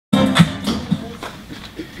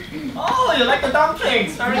Oh, you like the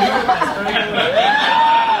dumplings? Very good. Very good.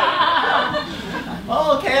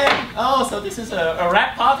 Okay. Oh, so this is a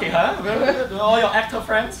rap party, huh? Very good. All your actor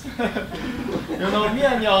friends. You know, me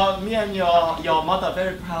and your mother are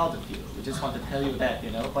very proud of you. We just want to tell you that,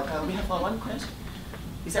 you know. But we have one question.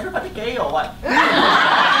 Is everybody gay or what? You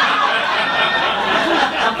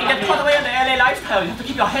get caught away in the LA lifestyle. You have to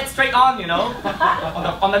keep your head straight on, you know,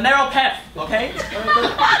 on the narrow path. Okay.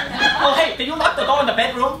 Oh, hey, did you lock the door in the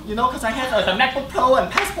bedroom? You know, because I have the MacBook Pro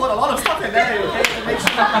and passport, a lot of stuff in there. Okay, to make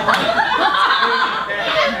sure.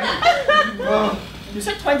 You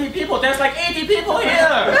said 20 people. There's like 80 people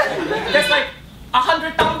here. There's like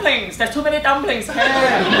 100 dumplings. There's too many dumplings here.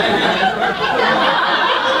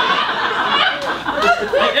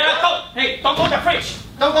 Hey, don't go in the fridge.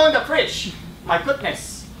 Don't go in the fridge. My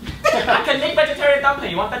goodness. I can make vegetarian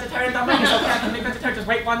dumpling. You want vegetarian dumpling? It's okay, I can make vegetarian. Just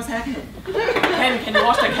wait 1 second. Can you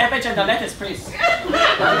wash the cabbage and the lettuce, please?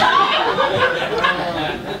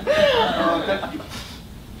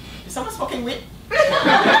 Is someone smoking weed?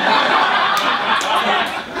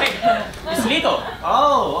 Hey, it's legal.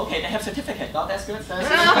 Oh, okay, they have certificate. Oh, that's good. That's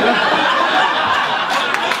good.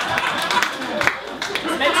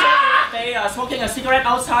 Make sure they are smoking a cigarette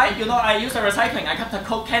outside. You know, I use a recycling. I cut the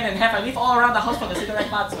Coke can in half. I leave all around the house for the cigarette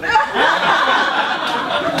butts.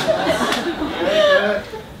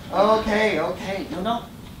 Okay. You know,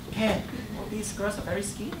 Ken, these girls are very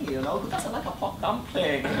skinny, you know. Who doesn't like a pork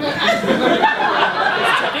dumpling? It's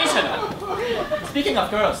traditional. Speaking of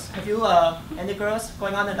girls, have you any girls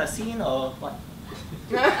going on in the scene or what?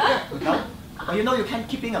 No? Well, you know you can't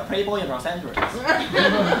keep being a playboy in Los Angeles. Oh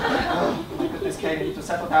my goodness, Ken, you need to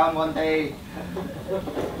settle down one day.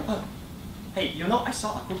 Hey, you know, I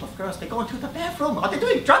saw a group of girls, they go into the bathroom. Are they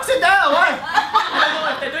doing drugs in there or what? I don't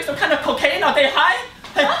know if they're doing some kind of cocaine. Are they high?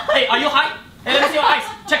 Hey, are you high? Hey, let me see your eyes.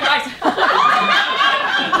 Check your eyes.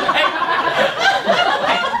 Hey,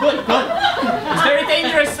 good. It's very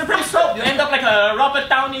dangerous. Slippery slope. You end up like a Robert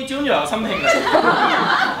Downey Jr. or something.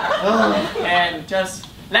 And just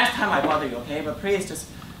last time I bother you, okay? But please just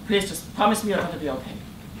promise me you're going to be okay.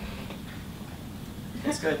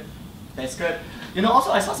 That's good. That's good. You know,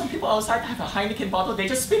 also I saw some people outside have a Heineken bottle. They're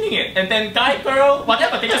just spinning it, and then guy, girl,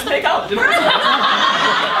 whatever, they just make out. You know? Reminds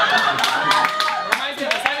me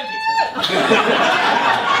of the 70s.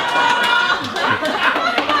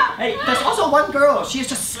 Hey, there's also one girl. She's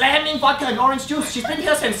just slamming vodka and orange juice. She's been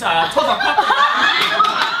here since 12 o'clock.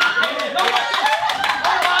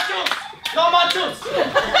 No more juice.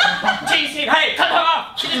 Cheesy. Hey, cut her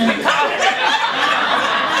off. She needs to be cut off.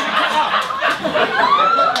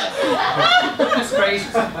 That's crazy.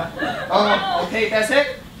 Oh, okay, that's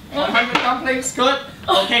it. 100 dumplings, good.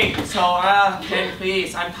 Okay, so Ken,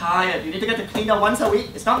 please, I'm tired. You need to get the cleaner once a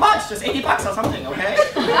week. It's not much, just 80 bucks or something, okay?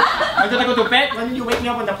 I'm gonna go to bed. When you wake me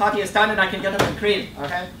up when the party is done and I can get them clean,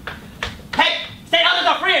 okay? Hey, stay out of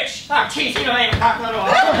the fridge! Ah, cheesy.